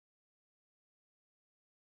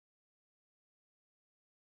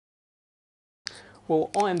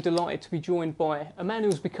Well, I am delighted to be joined by a man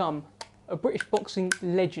who's become a British boxing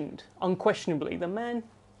legend, unquestionably. The man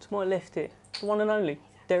to my left here, the one and only,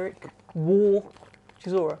 Derek War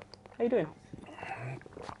Chisora. How you doing?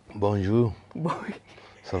 Bonjour.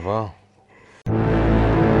 Ça va?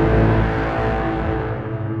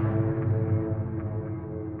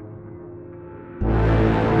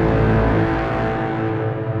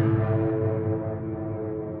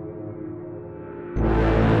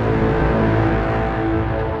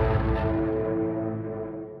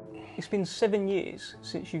 It's been 7 years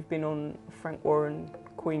since you've been on Frank Warren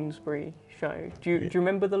Queensberry show. Do you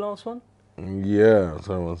remember the last one? Yeah,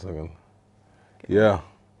 sorry, 1 second. Yeah.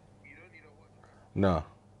 Nah.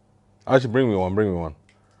 Actually, bring me one.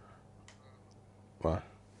 What?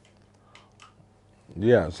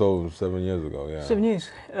 Yeah, so 7 years ago, yeah. 7 years.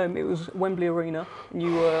 It was Wembley Arena, and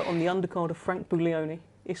you were on the undercard of Frank Buglioni.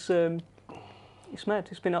 It's mad.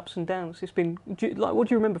 It's been ups and downs. It's been what do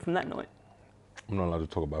you remember from that night? I'm not allowed to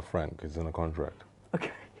talk about Frank. It's in a contract.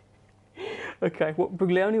 Okay. Okay. What,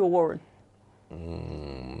 Buglioni or Warren?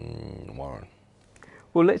 Warren.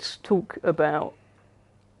 Well, let's talk about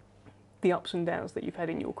the ups and downs that you've had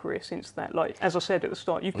in your career since that. Like, as I said at the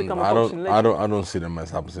start, you've become a boxing legend. I don't see them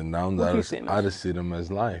as ups and downs. What do you see them as? I just see them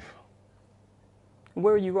as life.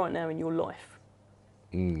 Where are you right now in your life?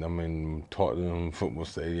 I'm in Tottenham Football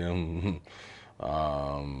Stadium,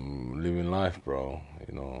 living life, bro.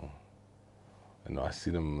 You know, I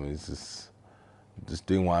see them as just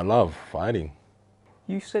doing what I love, fighting.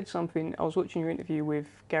 You said something. I was watching your interview with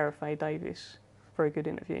Gareth A. Davis, very good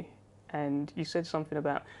interview, and you said something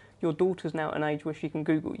about your daughter's now at an age where she can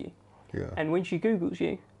Google you. Yeah. And when she Googles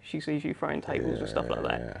you, she sees you throwing tables and stuff like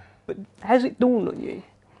that. Yeah. But has it dawned on you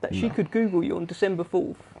that she could Google you on December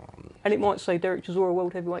 4th, and it might say Derek Chisora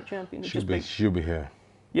World Heavyweight Champion? She'll be here.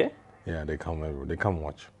 Yeah? Yeah, they come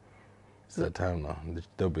watch. It's that time now.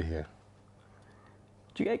 They'll be here.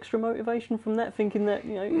 Do you get extra motivation from that, thinking that,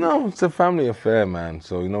 you know... No, it's a family affair, man.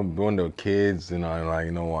 So, when they were kids, what,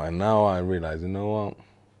 and now I realize, what,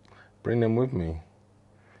 bring them with me.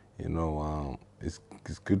 It's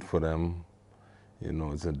good for them.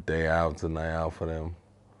 It's a day out, it's a night out for them.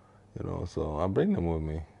 So I bring them with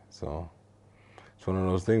me. So it's one of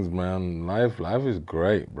those things, man. Life is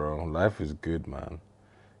great, bro. Life is good, man.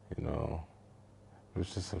 We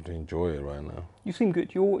just have to enjoy it right now. You seem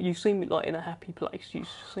good. You seem like in a happy place. You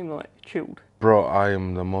seem like chilled. Bro, I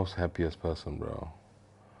am the most happiest person, bro.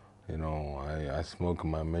 I smoke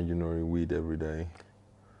my imaginary weed every day.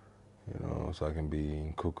 So I can be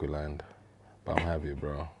in cuckoo land. But I'm happy,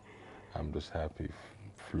 bro. I'm just happy,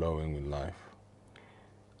 flowing with life.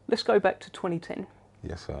 Let's go back to 2010.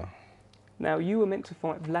 Yes, sir. Now, you were meant to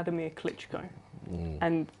fight Vladimir Klitschko.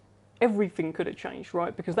 And everything could have changed,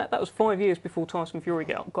 right? Because that was 5 years before Tyson Fury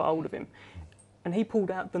got hold of him. And he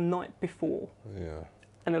pulled out the night before. Yeah.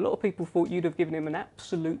 And a lot of people thought you'd have given him an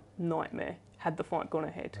absolute nightmare had the fight gone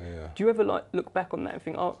ahead. Yeah. Do you ever look back on that and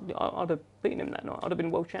think, oh, I'd have beaten him that night, I'd have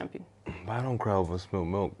been world champion? But I don't cry over spilled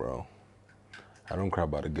milk, bro. I don't cry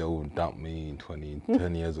about a girl who dumped me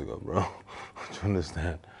 10 years ago, bro. Do you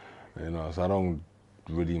understand? So I don't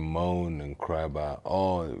really moan and cry about,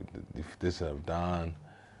 oh, if this I've done,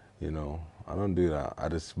 I don't do that. I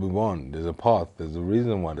just move on. There's a path. There's a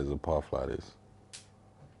reason why there's a path like this.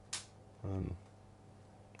 And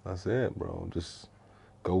that's it, bro. Just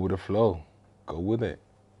go with the flow. Go with it.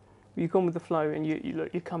 You've gone with the flow, and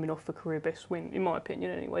you're coming off the career best win, in my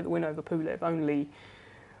opinion anyway, the win over Pulev. Only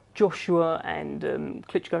Joshua and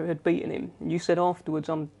Klitschko had beaten him. And you said afterwards,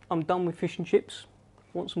 I'm done with fish and chips,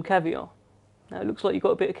 want some caviar. Now it looks like you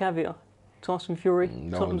got a bit of caviar. Tyson Fury,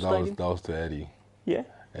 Tottenham Stadium. That was to Eddie. Yeah?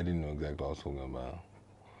 Eddie knew exactly what I was talking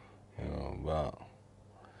about.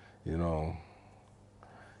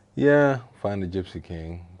 Yeah, find the Gypsy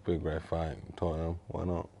King, big great fight, Tottenham, why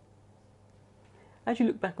not? As you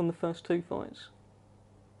look back on the first two fights,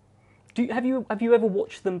 have you ever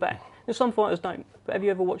watched them back? Now, some fighters don't, but have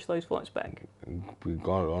you ever watched those fights back? We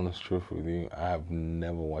got honest truth with you, I have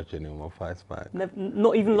never watched any of my fights back.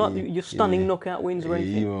 Not even like your stunning knockout wins or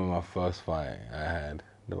anything? Even my first fight I had,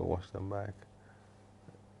 never watched them back.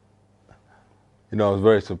 I was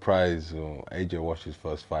very surprised when AJ watched his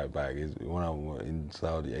first fight back. When I was in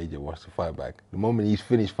Saudi, AJ watched the fight back. The moment he's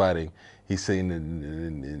finished fighting, he's sitting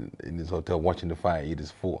in his hotel watching the fight, eat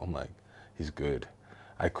his food. I'm like, he's good.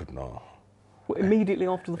 I could not. Well, immediately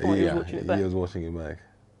after the fight, he was watching it back? He was watching it back.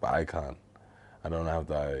 But I can't. I don't have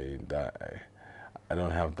that I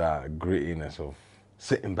don't have that grittiness of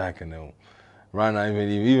sitting back and then, right now,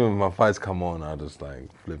 even if my fights come on, I'll just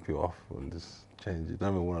like flip you off and just change it. I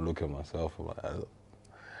don't even want to look at myself. I'm like,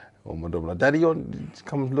 oh my God, like, Daddy,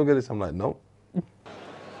 come look at this. I'm like, nope.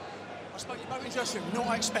 spoke to you both interested. You know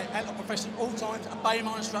what I expect out of professionals all times, obey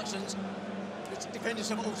my instructions, defend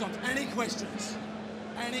yourself at all times. Any questions?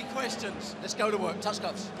 Any questions? Let's go to work. Touch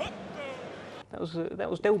gloves. That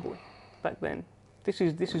was Del Boy back then. This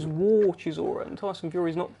is War Chisora, and Tyson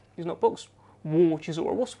Fury's not boxed War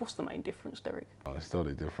Chisora. What's the main difference, Derek? Oh, it's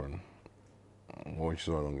totally different. War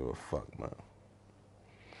Chisora don't give a fuck, man.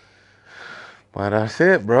 But that's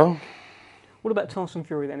it, bro. What about Tyson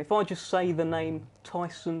Fury then? If I just say the name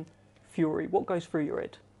Tyson Fury, what goes through your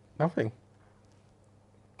head? Nothing.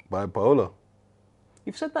 Bipolar.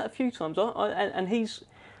 You've said that a few times, and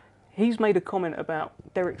he's made a comment about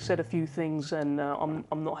Derek said a few things, and I'm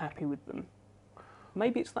not happy with them.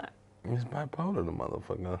 Maybe it's that. He's bipolar, the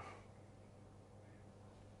motherfucker.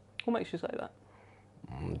 What makes you say that?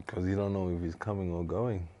 Because you don't know if he's coming or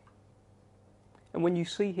going. And when you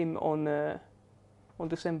see him on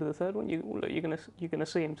December the 3rd, you're gonna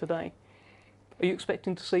see him today. Are you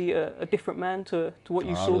expecting to see a different man to what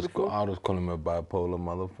you saw before? I'll just call him a bipolar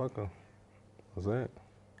motherfucker. That's it.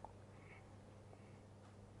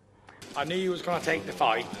 I knew you was going to take the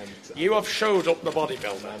fight. You have showed up the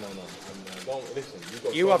bodybuilder. No. Don't listen.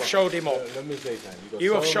 You have showed him up. Let me say something.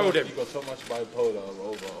 You have showed him. You got so much bipolar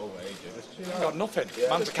over ages. He's got nothing.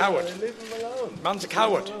 Man's a coward. Leave him alone. Man's a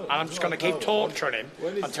coward. And I'm just going to keep torturing him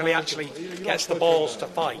until he actually gets the balls to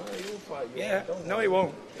fight. Yeah, no he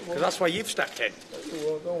won't. Because that's why you've stepped in.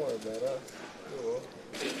 Don't worry about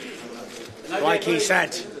that. Like he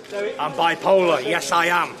said, I'm bipolar. Yes, I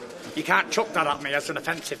am. You can't chuck that at me as an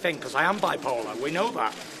offensive thing because I am bipolar. We know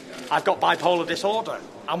that. I've got bipolar disorder.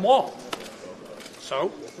 And what?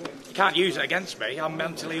 So, you can't use it against me. I'm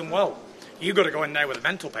mentally unwell. You've got to go in there with a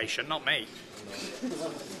mental patient, not me.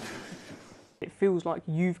 It feels like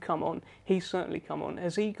you've come on. He's certainly come on.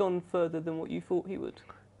 Has he gone further than what you thought he would?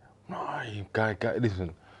 No, guy,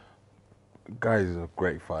 listen. Guy is a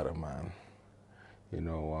great fighter, man. You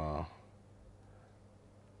know,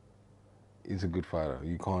 he's a good fighter.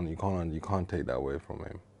 You can't take that away from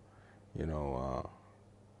him. You know,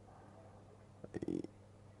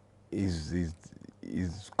 he's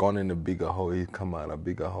gone in a bigger hole. He's come out a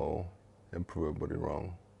bigger hole and prove everybody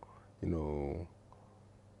wrong. You know,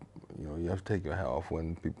 you have to take your hat off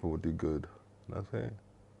when people do good. That's it.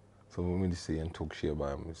 So when we see and talk shit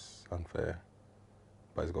about him, it's unfair.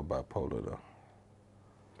 But he's got bipolar though.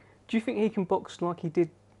 Do you think he can box like he did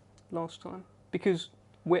last time? Because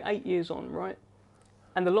we're 8 years on, right?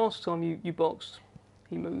 And the last time you boxed,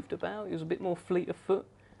 he moved about. He was a bit more fleet of foot.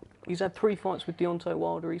 He's had 3 fights with Deontay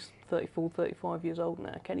Wilder. He's 34, 35 years old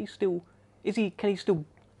now. Can he still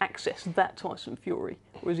access that Tyson Fury?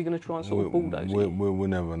 Or is he going to try and sort of bulldoze you? We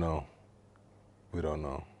never know. We don't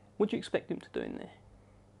know. What do you expect him to do in there?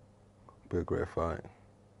 Be a great fight.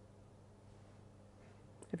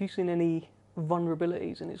 Have you seen any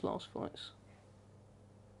vulnerabilities in his last fights?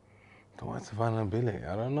 What's the vulnerability?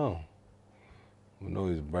 I don't know. We know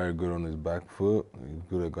he's very good on his back foot. He's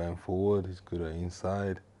good at going forward. He's good at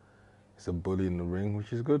inside. He's a bully in the ring,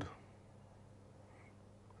 which is good.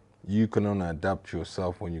 You can only adapt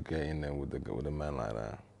yourself when you get in there with a man like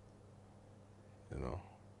that. You know.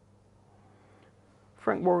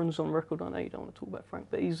 Frank Warren's on record. I know you don't want to talk about Frank,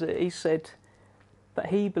 but he said that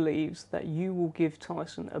he believes that you will give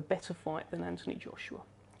Tyson a better fight than Anthony Joshua.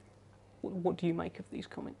 What do you make of these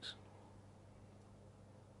comments?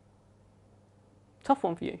 Tough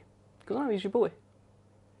one for you, because I know he's your boy.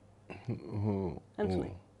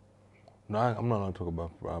 Anthony. No, I'm not allowed to talk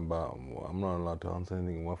about. I'm not allowed to answer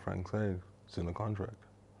anything what Frank says. It's in the contract.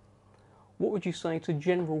 What would you say to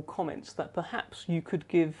general comments that perhaps you could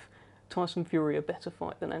give Tyson Fury a better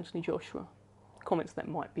fight than Anthony Joshua? Comments that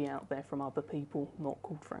might be out there from other people, not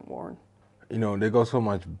called Frank Warren. You know, they got so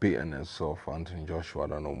much bitterness of Anthony Joshua. I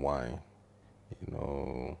don't know why. You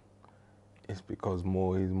know, it's because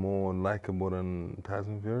he's more likable than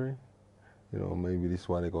Tyson Fury. You know, maybe this is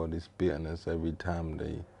why they got this bitterness every time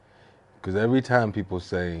because every time people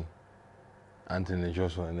say Anthony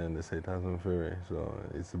Joshua and then they say Tyson Fury, so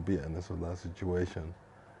it's the bitterness of that situation.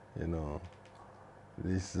 You know,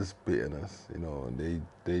 it's just bitterness. You know,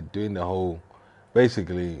 they doing the whole,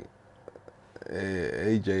 basically,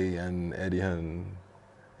 AJ and Eddie Hearn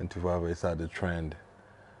and 258 started the trend,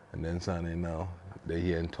 and then suddenly now they're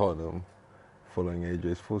here in Tottenham, following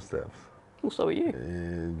AJ's footsteps. Well, so are you.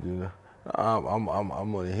 And, you know, I'm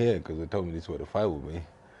only here because they told me this is where the fight will be.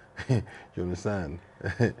 You understand?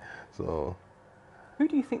 So. Who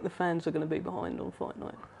do you think the fans are going to be behind on fight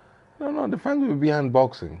night? No, the fans will be behind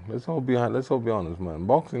boxing. Let's all be honest, man.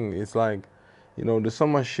 Boxing, it's like, you know, there's so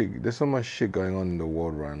much shit going on in the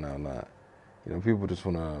world right now that, you know, people just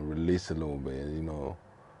want to release a little bit, you know,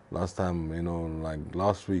 Last time, you know, like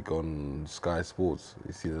last week on Sky Sports,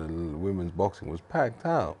 you see the women's boxing was packed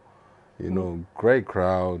out. You know, great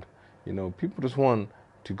crowd. You know, people just want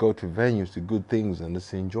to go to venues, to good things, and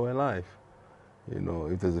just enjoy life. You know,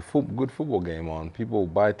 if there's a good football game on, people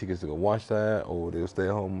buy tickets to go watch that, or they'll stay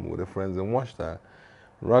home with their friends and watch that.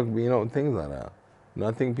 Rugby, you know, things like that. And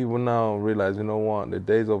I think people now realize, you know what, the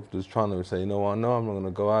days of just trying to say, you know what, no, I'm not going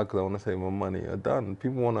to go out because I want to save my money are done.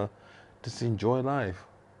 People want to just enjoy life,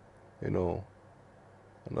 you know,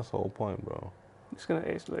 and that's the whole point, bro. It's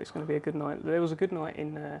gonna be a good night. There was a good night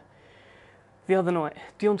in the other night.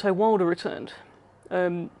 Deontay Wilder returned,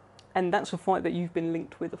 and that's a fight that you've been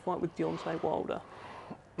linked with, a fight with Deontay Wilder.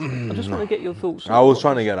 I just want to get your thoughts. I was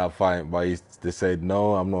trying to get that fight, but they said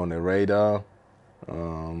no, I'm not on the radar.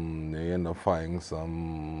 They end up fighting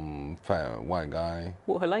some fat white guy.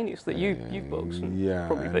 What, Hellenius that you've boxed and yeah,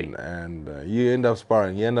 probably beat? And you end up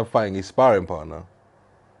sparring. You end up fighting his sparring partner,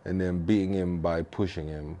 and then beating him by pushing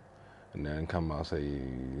him, and then come out and say,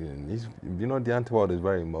 you know, Deontay Wilder is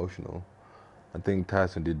very emotional. I think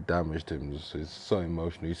Tyson did damage to him. It's so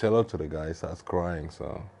emotional. You say hello to the guy, he starts crying.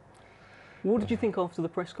 So, what did you think after the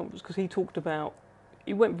press conference? Because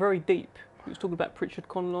he went very deep. He was talking about Pritchard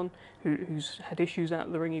Conlon, who's had issues out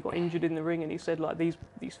of the ring. He got injured in the ring, and he said, like, these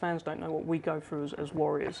fans don't know what we go through as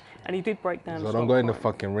warriors. And he did break down. So don't go in the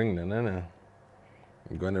fucking ring then, innit?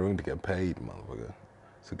 You go in the ring to get paid, motherfucker.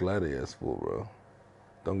 It's a gladiator sport, bro.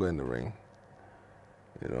 Don't go in the ring.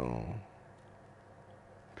 You know,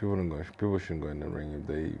 people shouldn't go in the ring if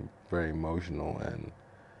they're very emotional, and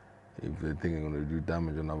if they think they're gonna do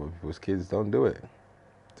damage on other people's kids. Don't do it.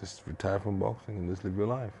 Just retire from boxing and just live your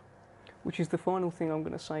life. Which is the final thing I'm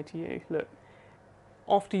going to say to you. Look,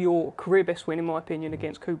 after your career best win, in my opinion,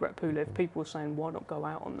 against Kubrat Pulev, people were saying, why not go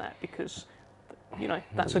out on that? Because, you know,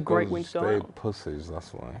 that's a great win to go out on. They're pussies,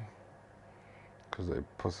 that's why. Because they're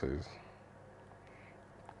pussies.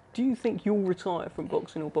 Do you think you'll retire from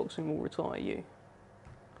boxing, or boxing will retire you?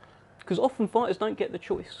 Because often fighters don't get the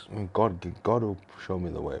choice. God will show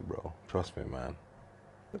me the way, bro. Trust me, man.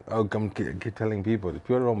 I'm keep telling people. If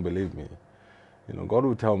people don't believe me, you know, God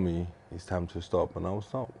will tell me it's time to stop, and I will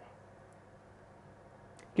stop.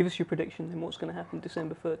 Give us your prediction then. What's going to happen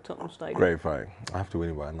December 3rd, Tottenham Stadium? Great fight. I have to win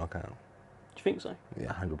it by a knockout. Do you think so?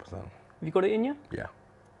 Yeah, 100%. Have you got it in you? Yeah.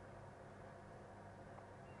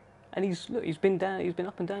 And he's been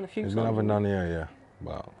up and down a few times. He's been up and down, yeah.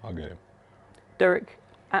 But I'll get him. Derek,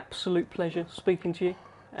 absolute pleasure speaking to you.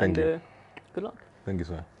 Thank you. Good luck. Thank you,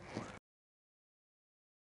 sir.